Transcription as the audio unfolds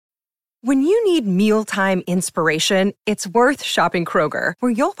When you need mealtime inspiration, it's worth shopping Kroger,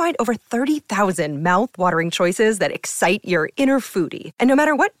 where you'll find over 30,000 mouth-watering choices that excite your inner foodie. And no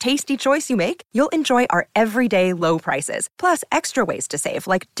matter what tasty choice you make, you'll enjoy our everyday low prices, plus extra ways to save,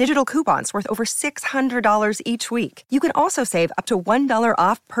 like digital coupons worth over $600 each week. You can also save up to $1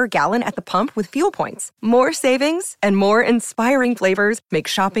 off per gallon at the pump with fuel points. More savings and more inspiring flavors make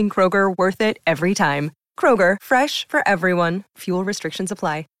shopping Kroger worth it every time. Kroger, fresh for everyone. Fuel restrictions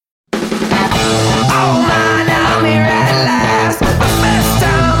apply. Oh man, I'm here at last. The best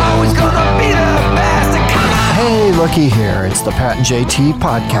time, always gonna be the best. Hey, looky here. It's the Pat and JT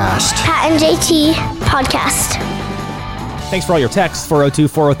podcast. Pat and JT podcast. Thanks for all your texts,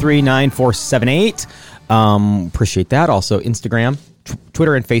 402-403-9478. Appreciate that. Also, Instagram,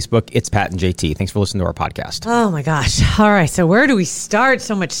 Twitter, and Facebook, it's Pat and JT. Thanks for listening to our podcast. Oh, my gosh. All right. So where do we start?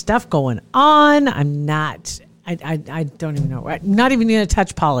 So much stuff going on. I don't even know. I'm not even going to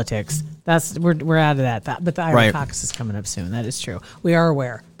touch politics. We're out of that. But the Iowa caucus is coming up soon. That is true. We are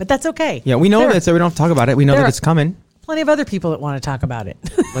aware. But that's okay. Yeah, we know that, so we don't have to talk about it. We know that it's coming. Plenty of other people that want to talk about it.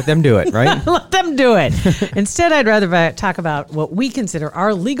 Let them do it, right? Let them do it. Instead, I'd rather talk about what we consider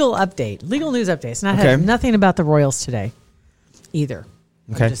our legal news update. It's nothing about the Royals today either.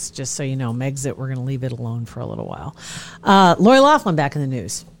 Okay. Just so you know, Megxit, we're going to leave it alone for a little while. Lori Loughlin back in the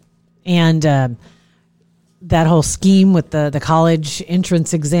news. And that whole scheme with the college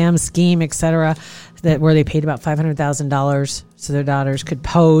entrance exam scheme, et cetera, where they paid about $500,000 so their daughters could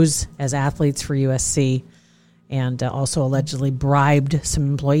pose as athletes for USC, and also allegedly bribed some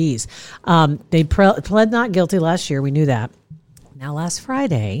employees. They pled not guilty last year. We knew that. Now, last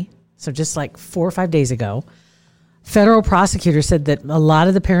Friday, so just like 4 or 5 days ago, federal prosecutors said that a lot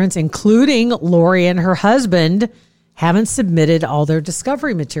of the parents, including Lori and her husband, haven't submitted all their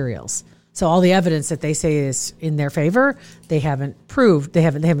discovery materials. So all the evidence that they say is in their favor, they haven't proved. They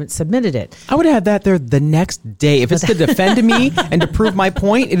haven't submitted it. I would have had that there the next day. If it's to defend me and to prove my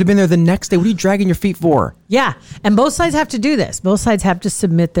point, it'd have been there the next day. What are you dragging your feet for? Yeah, and both sides have to do this. Both sides have to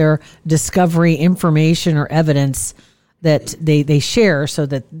submit their discovery information or evidence that they share so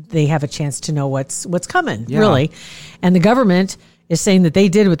that they have a chance to know what's coming, really. And the government is saying that they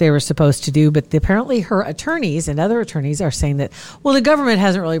did what they were supposed to do, but apparently her attorneys and other attorneys are saying that, well, the government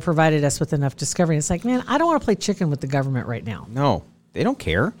hasn't really provided us with enough discovery. It's like, man, I don't want to play chicken with the government right now. No, they don't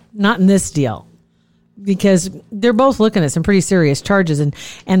care. Not in this deal. Because they're both looking at some pretty serious charges. And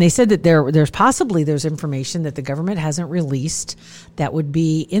they said that there's information that the government hasn't released that would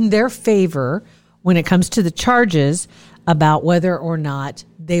be in their favor when it comes to the charges about whether or not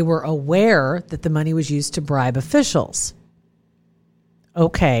they were aware that the money was used to bribe officials.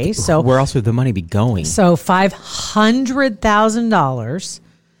 Okay, so where else would the money be going? So $500,000.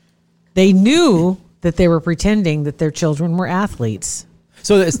 They knew that they were pretending that their children were athletes.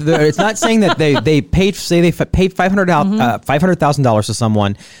 So it's not saying that they paid $500,000 to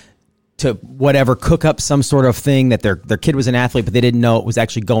someone to whatever cook up some sort of thing that their kid was an athlete, but they didn't know it was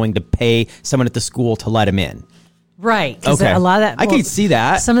actually going to pay someone at the school to let him in. Right. Okay. A lot of that. I can see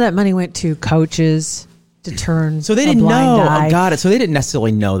that. Some of that money went to coaches to turn. So they didn't know. Oh, got it. So they didn't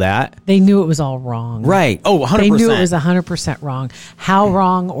necessarily know that. They knew it was all wrong. Right. Oh, 100%. They knew it was 100% wrong. How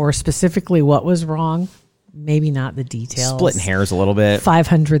wrong, or specifically what was wrong? Maybe not the details. Splitting hairs a little bit.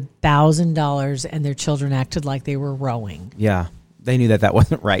 $500,000, and their children acted like they were rowing. Yeah. They knew that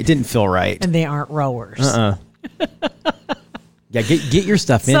wasn't right. It didn't feel right. And they aren't rowers. Yeah, get your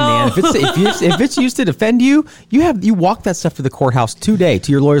stuff in, man. If it's used to defend you, you walk that stuff to the courthouse today, to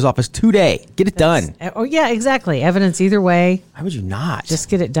your lawyer's office today. Get it done. Oh yeah, exactly. Evidence either way. Why would you not? Just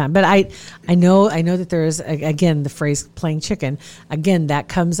get it done. But I know that there is, again, the phrase playing chicken. Again, that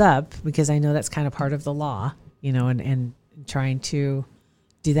comes up because I know that's kind of part of the law, and trying to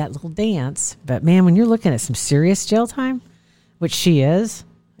do that little dance. But man, when you're looking at some serious jail time, which she is,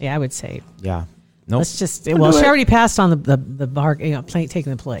 yeah, I would say. Yeah. Nope. Let's just. She already passed on the bar,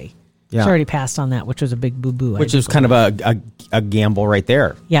 taking the play. Yeah. She already passed on that, which was a big boo boo. Which is kind of a gamble right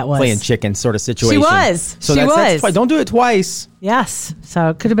there. Yeah, it was. Playing chicken sort of situation. She was. So that's don't do it twice. Yes. So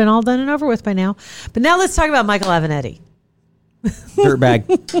it could have been all done and over with by now. But now let's talk about Michael Avenatti.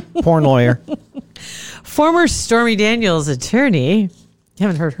 Dirtbag. Porn lawyer. Former Stormy Daniels attorney. You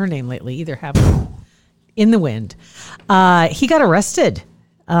haven't heard her name lately either, have you? In the wind. He got arrested.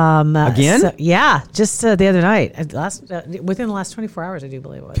 Again? Yeah, just the other night. Within the last 24 hours, I do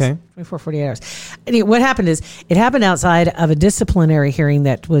believe it was. Okay. 24, 48 hours. Anyway, what happened is, it happened outside of a disciplinary hearing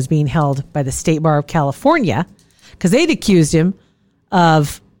that was being held by the State Bar of California, because they'd accused him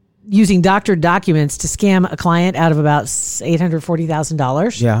of using doctored documents to scam a client out of about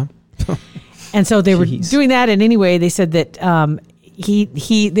 $840,000. Yeah. And so they were doing that. And anyway, they said that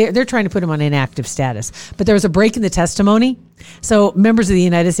they're trying to put him on inactive status. But there was a break in the testimony. So members of the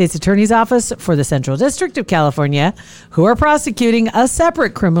United States Attorney's Office for the Central District of California, who are prosecuting a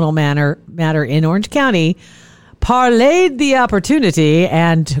separate criminal matter in Orange County, parlayed the opportunity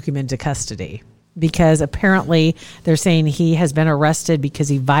and took him into custody. Because apparently they're saying he has been arrested because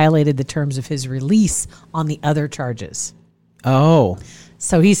he violated the terms of his release on the other charges. Oh.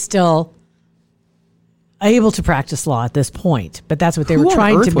 So he's still able to practice law at this point, but that's what they were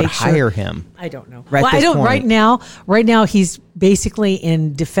trying to would make sure. hire him? I don't know. Right Well, at I this don't. point. Right now, he's basically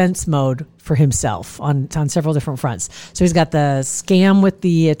in defense mode for himself on several different fronts. So he's got the scam with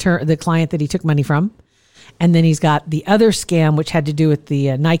the client that he took money from, and then he's got the other scam which had to do with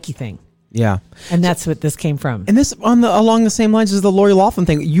the Nike thing. Yeah. And that's what this came from. And this along the same lines as the Lori Loughlin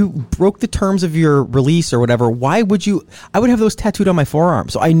thing. You broke the terms of your release or whatever. Why would you? I would have those tattooed on my forearm,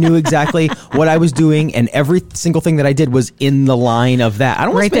 so I knew exactly what I was doing, and every single thing that I did was in the line of that. I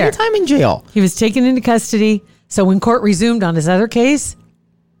don't want to spend any time in jail. He was taken into custody. So when court resumed on his other case,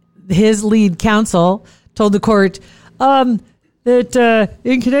 his lead counsel told the court that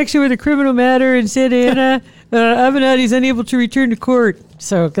in connection with a criminal matter in Santa Ana, Avenatti's unable to return to court.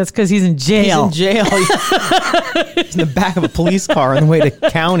 So that's because he's in jail. He's in jail. He's in the back of a police car on the way to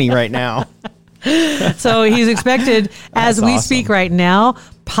county right now. So he's expected, as we speak right now,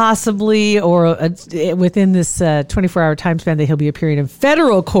 possibly or within this 24-hour time span, that he'll be appearing in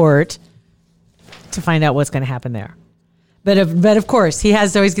federal court to find out what's going to happen there. But of course, he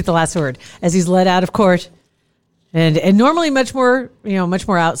has to always get the last word as he's let out of court, and normally much more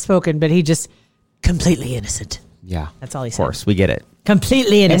outspoken, but he just completely innocent. Yeah, that's all he said. Of course, we get it.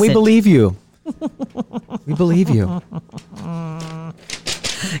 Completely innocent. And we believe you. We believe you.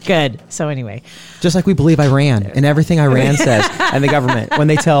 Good. So anyway, just like we believe Iran and everything Iran says, and the government when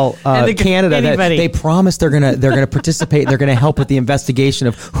they tell Canada that they promise they're gonna participate, they're gonna help with the investigation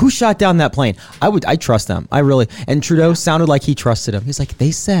of who shot down that plane. I trust them. I really. And Trudeau sounded like he trusted him. He's like, they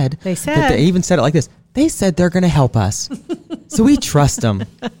said. They even said it like this. They said they're gonna help us, so we trust them.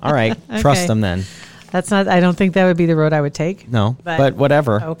 All right, trust them then. That's not. I don't think that would be the road I would take. No, but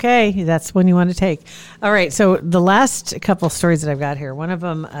whatever. Okay, that's one you want to take. All right. So the last couple of stories that I've got here, one of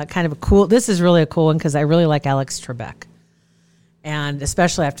them kind of a cool. This is really a cool one because I really like Alex Trebek, and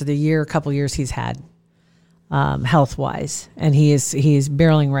especially after the couple years he's had, health wise, and he is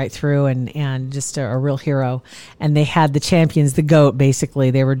barreling right through and just a real hero. And they had the champions, the GOAT.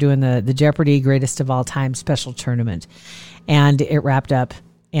 Basically, they were doing the Jeopardy Greatest of All Time special tournament, and it wrapped up.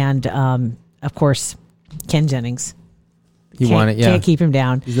 And of course, Ken Jennings. He won it, yeah. Can't keep him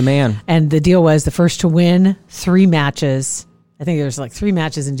down. He's the man. And the deal was the first to win 3 matches. I think there's like 3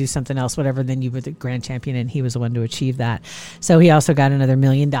 matches and do something else, whatever. Then you were the grand champion, and he was the one to achieve that. So he also got another $1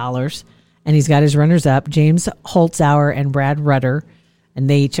 million, and he's got his runners up, James Holzhauer and Brad Rutter, and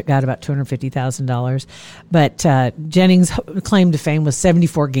they each got about $250,000. But Jennings' claim to fame was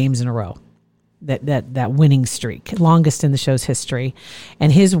 74 games in a row. That winning streak, longest in the show's history,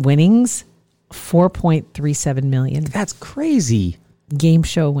 and his winnings. 4.37 million. That's crazy. Game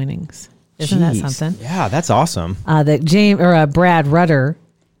show winnings. Isn't that something? Yeah, that's awesome. Brad Rutter,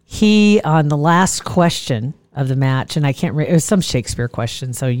 he on the last question of the match, and I can't remember, it was some Shakespeare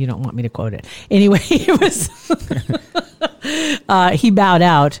question, so you don't want me to quote it. Anyway, it was he bowed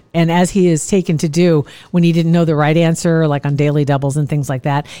out, and as he is taken to do when he didn't know the right answer, like on Daily Doubles and things like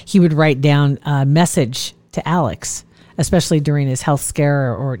that, he would write down a message to Alex, especially during his health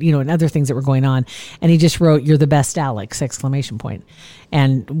scare or and other things that were going on. And he just wrote, "You're the best, Alex!" !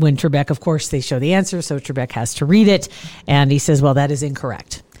 And when Trebek, of course, they show the answer, so Trebek has to read it. And he says, "Well, that is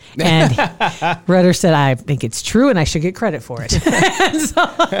incorrect." And Rutter said, "I think it's true, and I should get credit for it." So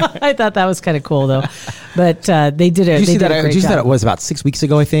I thought that was kind of cool, though. But they did it. Did you see that it was about 6 weeks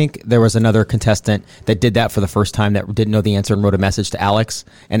ago? I think there was another contestant that did that for the first time that didn't know the answer and wrote a message to Alex,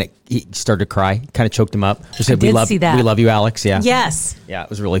 and he started to cry, kind of choked him up. He said, "We love you, Alex." Yeah. Yes. Yeah, it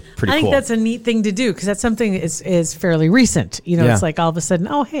was really pretty cool. I think that's a neat thing to do because that's something is fairly recent. It's like all of a sudden,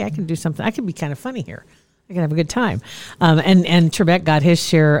 oh, hey, I can do something. I can be kind of funny here. I can have a good time. And Trebek got his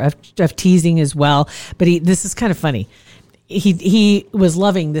share of teasing as well. But this is kind of funny. He was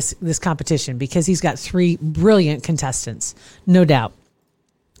loving this competition because he's got 3 brilliant contestants, no doubt.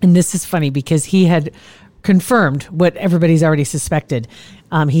 And this is funny because he had confirmed what everybody's already suspected.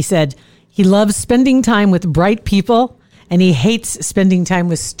 He said he loves spending time with bright people and he hates spending time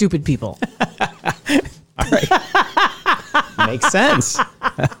with stupid people. All right. Makes sense.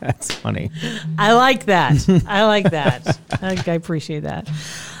 That's funny. I like that. I appreciate that.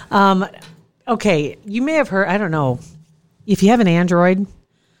 Okay, you may have heard, I don't know, if you have an Android,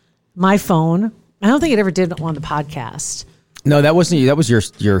 my phone, I don't think it ever did on the podcast. No, that wasn't you. That was your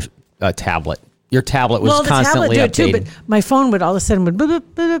tablet. Your tablet was constantly updating. Too, but my phone would all of a sudden would boop,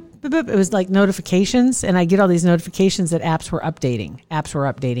 boop, boop, boop, boop. It was like notifications, and I get all these notifications that apps were updating. Apps were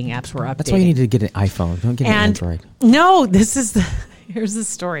updating. That's why you need to get an iPhone. Don't get an Android. No, here's the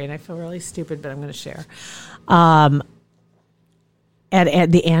story, and I feel really stupid, but I'm going to share. At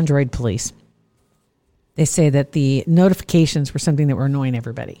the Android police, they say that the notifications were something that were annoying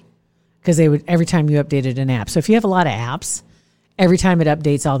everybody because they would every time you updated an app. So if you have a lot of apps, every time it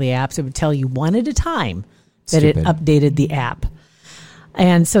updates all the apps, it would tell you one at a time that it updated the app.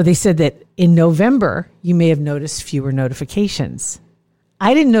 And so they said that in November, you may have noticed fewer notifications.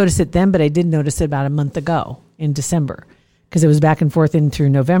 I didn't notice it then, but I did notice it about a month ago in December because it was back and forth in through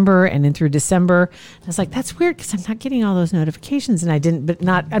November and in through December. I was like, that's weird because I'm not getting all those notifications. And I didn't,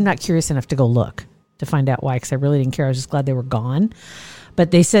 I'm not curious enough to go look to find out why because I really didn't care. I was just glad they were gone.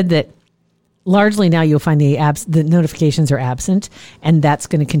 But they said that largely now you'll find the notifications are absent, and that's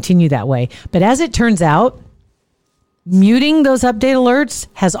going to continue that way. But as it turns out, muting those update alerts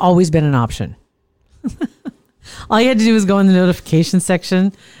has always been an option. All you had to do was go in the notification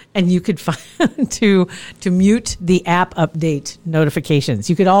section, and you could find to mute the app update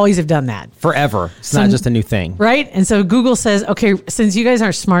notifications. You could always have done that. Forever. It's not just a new thing. Right? And so Google says, okay, since you guys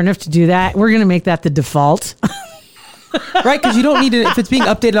aren't smart enough to do that, we're going to make that the default. Right, because you don't need to. If it's being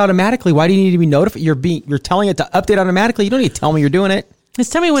updated automatically, why do you need to be notified? You're telling it to update automatically. You don't need to tell me you're doing it.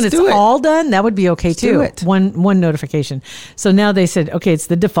 Just tell me when it's all done. That would be okay too. One notification. So now they said, okay, it's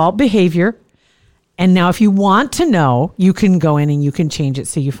the default behavior. And now if you want to know, you can go in and you can change it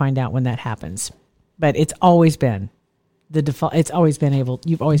so you find out when that happens. But it's always been the default. You've always been able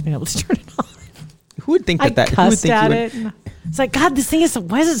to turn it on. Who would think that? Who would think at it. It's like, God, this thing is,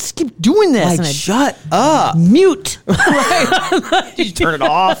 why does it keep doing this? Like, shut up. Mute. Right. You turn it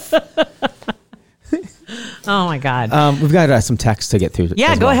off. Oh my God. We've got some text to get through.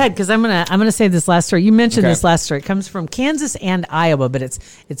 Yeah, go ahead, because I'm gonna say this last story. You mentioned this last story. It comes from Kansas and Iowa, but it's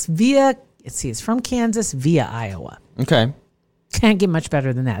from Kansas via Iowa. Okay. Can't get much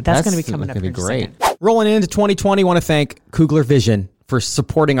better than that. That's going to be coming up. Going to be great. Rolling into 2020, want to thank Kugler Vision for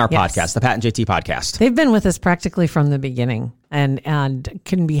supporting our podcast, the Pat and JT podcast. They've been with us practically from the beginning, and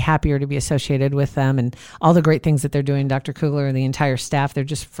couldn't be happier to be associated with them and all the great things that they're doing. Dr. Kugler and the entire staff, they're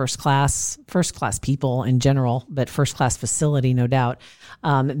just first class people in general, but first class facility, no doubt.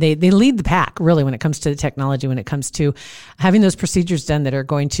 They lead the pack really when it comes to the technology, when it comes to having those procedures done that are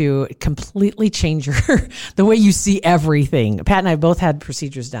going to completely change the way you see everything. Pat and I both had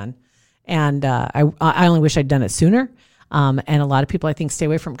procedures done, and I only wish I'd done it sooner. And a lot of people, I think, stay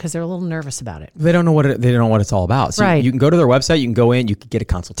away from it because they're a little nervous about it. They don't know what it's all about. So right. You can go to their website. You can go in. You can get a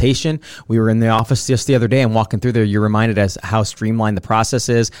consultation. We were in the office just the other day and walking through there. You're reminded as how streamlined the process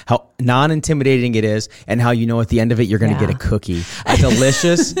is, how non-intimidating it is, and how you know at the end of it you're going to get a cookie, a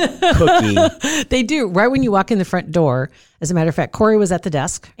delicious cookie. They do. Right when you walk in the front door. As a matter of fact, Corey was at the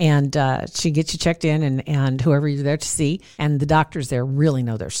desk, and she gets you checked in, and whoever you're there to see, and the doctors there really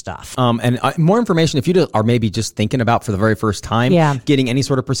know their stuff. And more information, if you are maybe just thinking about for the very first time getting any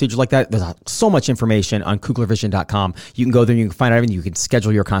sort of procedure like that, there's so much information on KuglerVision.com. You can go there, you can find out everything. You can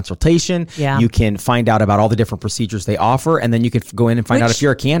schedule your consultation. Yeah. You can find out about all the different procedures they offer, and then you can go in and find out if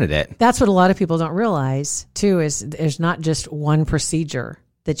you're a candidate. That's what a lot of people don't realize, too, is there's not just one procedure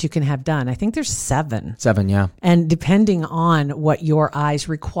that you can have done. I think there's 7. 7, yeah. And depending on what your eyes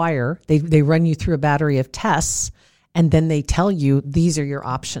require, they run you through a battery of tests, and then they tell you these are your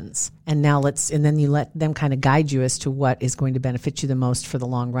options. And then you let them kind of guide you as to what is going to benefit you the most for the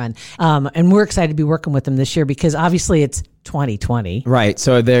long run. And we're excited to be working with them this year because obviously it's 2020. Right.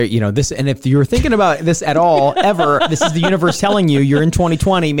 So this, and if you're thinking about this at all, ever, this is the universe telling you you're in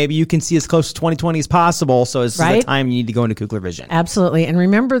 2020. Maybe you can see as close to 2020 as possible. So it's the time you need to go into Kugler Vision. Absolutely. And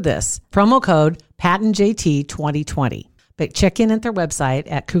remember this, promo code PatandJT 2020. But check in at their website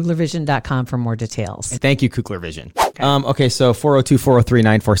at KuglerVision.com for more details. Thank you, Kugler Vision. Okay, so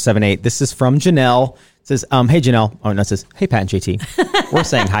 402-403-9478. This is from Janelle. It says, hey, Janelle. Oh, no, it says, hey, Pat and JT. We're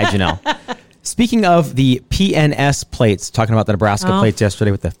saying hi, Janelle. Speaking of the PNS plates, talking about the Nebraska plates yesterday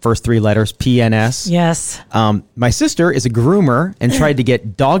with the first 3 letters, PNS. Yes. My sister is a groomer and tried to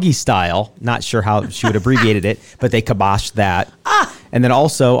get doggy style. Not sure how she would abbreviated it, but they kiboshed that. And then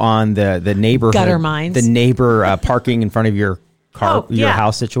also on the neighborhood, gutter mines, the neighbor parking in front of your car, your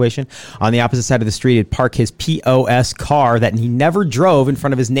house situation. On the opposite side of the street, he'd park his POS car that he never drove in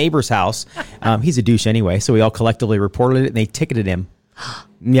front of his neighbor's house. He's a douche anyway, so we all collectively reported it and they ticketed him.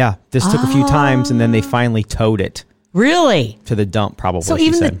 Yeah, this took a few times and then they finally towed it. Really? To the dump, probably. So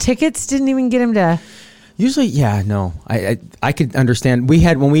even the tickets didn't even get him to... Usually, yeah, no. I could understand.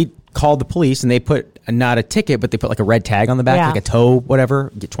 When we called the police and they put not a ticket, but they put like a red tag on the back, like a tow,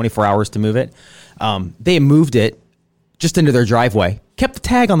 whatever. Get 24 hours to move it. They moved it just into their driveway, kept the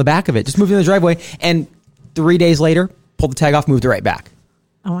tag on the back of it, just moved it in the driveway, and 3 days later, pulled the tag off, moved it right back.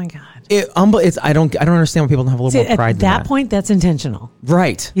 Oh my God. I don't understand why people don't have a little more pride at that point, that's intentional.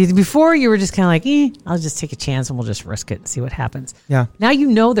 Right. Before, you were just kind of like, I'll just take a chance and we'll just risk it and see what happens. Yeah. Now you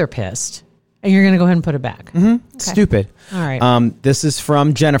know they're pissed, and you're going to go ahead and put it back. Mm-hmm. Okay. Stupid. All right. This is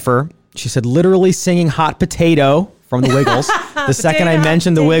from Jennifer. She said, literally singing Hot Potato from the Wiggles. The second I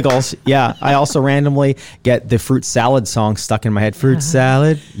mentioned the Wiggles, I also randomly get the fruit salad song stuck in my head. Fruit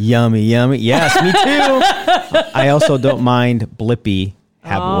salad, yummy, yummy. Yes, me too. I also don't mind Blippi.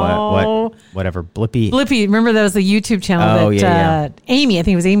 Whatever. Blippi. Remember that was the YouTube channel that Amy, I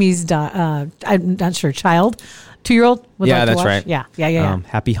think it was Amy's, I'm not sure, child, 2-year-old would like to that's watch. right. Yeah.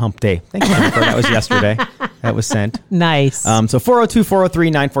 Happy hump day. Thanks, Jennifer. That was yesterday. That was sent. Nice. So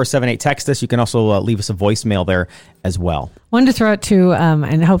 402-403-9478. Text us. You can also leave us a voicemail there as well. Wanted to throw out too,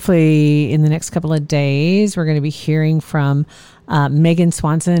 and hopefully in the next couple of days, we're going to be hearing from Megan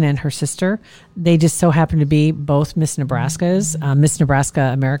Swanson and her sister. They just so happen to be both Miss Nebraskas, Miss Nebraska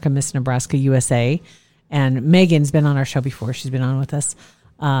America, Miss Nebraska USA. And Megan's been on our show before. She's been on with us.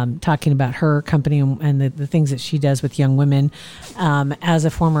 Talking about her company and the things that she does with young women. As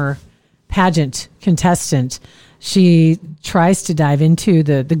a former pageant contestant, she tries to dive into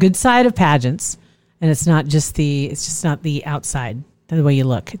the good side of pageants, and it's just not the outside, the way you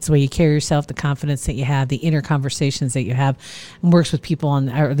look. It's the way you carry yourself, the confidence that you have, the inner conversations that you have, and works with people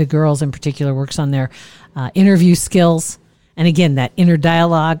or the girls in particular, works on their interview skills, and again, that inner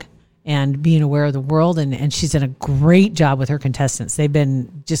dialogue and being aware of the world. And she's done a great job with her contestants. They've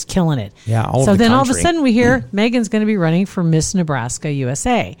been just killing it. Yeah. All of a sudden we hear Megan's going to be running for Miss Nebraska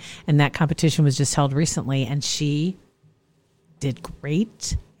USA. And that competition was just held recently, and she did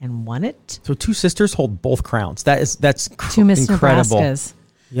great and won it. So 2 sisters hold both crowns. That's 2 Miss incredible. Nebraskas.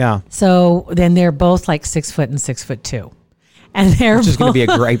 Yeah. So then they're both like 6 foot and 6'2". And they're which is going to be a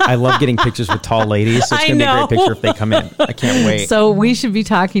great. I love getting pictures with tall ladies. So it's going to be a great picture if they come in. I can't wait. So we should be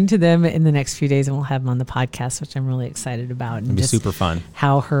talking to them in the next few days, and we'll have them on the podcast, which I'm really excited about. It'll be super fun.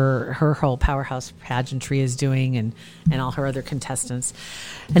 How her whole powerhouse pageantry is doing, and all her other contestants.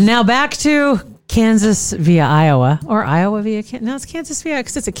 And now back to Kansas via Iowa, or Iowa via no, it's Kansas via,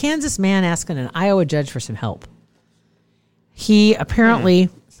 because it's a Kansas man asking an Iowa judge for some help. He apparently,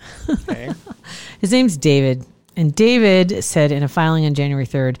 his name's David. And David said in a filing on January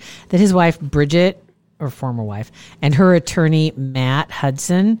 3rd that his wife, Bridget, or former wife, and her attorney, Matt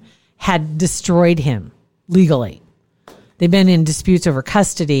Hudson, had destroyed him legally. They've been in disputes over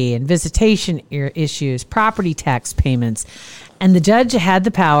custody and visitation issues, property tax payments. And the judge had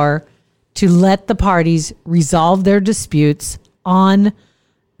the power to let the parties resolve their disputes on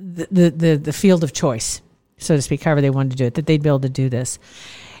the field of choice, so to speak, however they wanted to do it, that they'd be able to do this.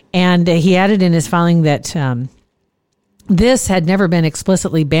 And he added in his filing that this had never been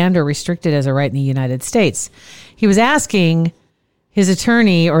explicitly banned or restricted as a right in the United States. He was asking his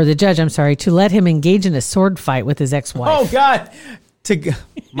attorney, or the judge, I'm sorry, to let him engage in a sword fight with his ex-wife. Oh, God.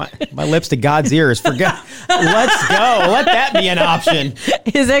 My lips to God's ears. Forget. Let's go. Let that be an option.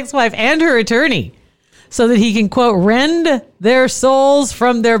 His ex-wife and her attorney, so that he can, quote, rend their souls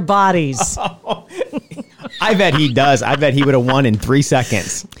from their bodies. Oh, I bet he does. I bet he would have won in 3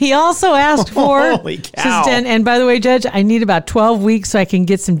 seconds. He also asked for, holy cow. And by the way, Judge, I need about 12 weeks so I can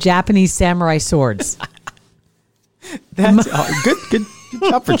get some Japanese samurai swords. That's good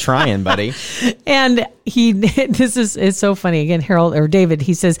job for trying, buddy. And it's so funny. Again, David,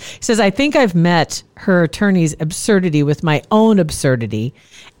 he says, I think I've met her attorney's absurdity with my own absurdity,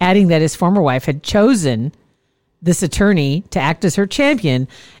 adding that his former wife had chosen this attorney to act as her champion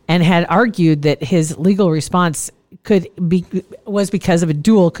and had argued that his legal response was because of a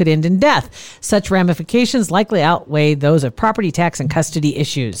duel could end in death. Such ramifications likely outweigh those of property tax and custody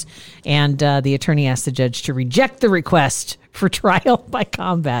issues. And the attorney asked the judge to reject the request for trial by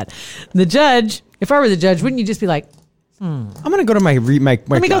combat. The judge, if I were the judge, wouldn't you just be like, I'm going to go to my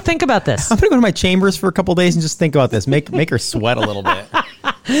let me go think about this. I'm going to go to my chambers for a couple of days and just think about this. Make her sweat a little bit.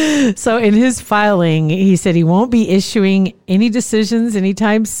 So in his filing, he said he won't be issuing any decisions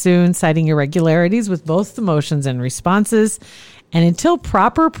anytime soon, citing irregularities with both the motions and responses. And until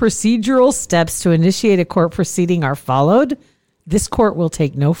proper procedural steps to initiate a court proceeding are followed, this court will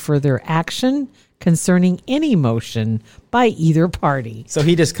take no further action concerning any motion by either party. So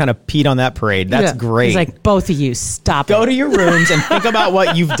he just kind of peed on that parade. That's great. He's like, both of you, stop Go to your rooms and think about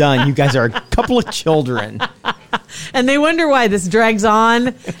what you've done. You guys are a couple of children. And they wonder why this drags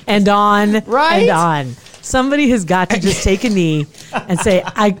on and on right? and on. Somebody has got to just take a knee and say,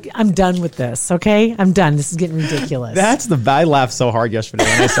 I'm done with this, okay? I'm done. This is getting ridiculous. I laughed so hard yesterday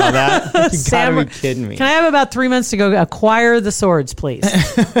when I saw that. You gotta be kidding me. Can I have about 3 months to go acquire the swords, please?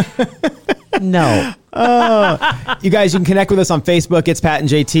 No. You guys, you can connect with us on Facebook. It's Pat and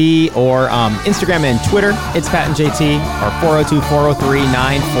JT, or Instagram and Twitter. It's Pat and JT, or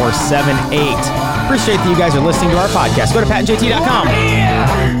 402-403-9478. Appreciate that you guys are listening to our podcast. Go to patandjt.com.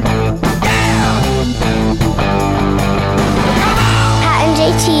 Pat and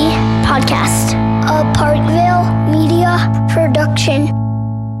JT Podcast, a Parkville Media Production.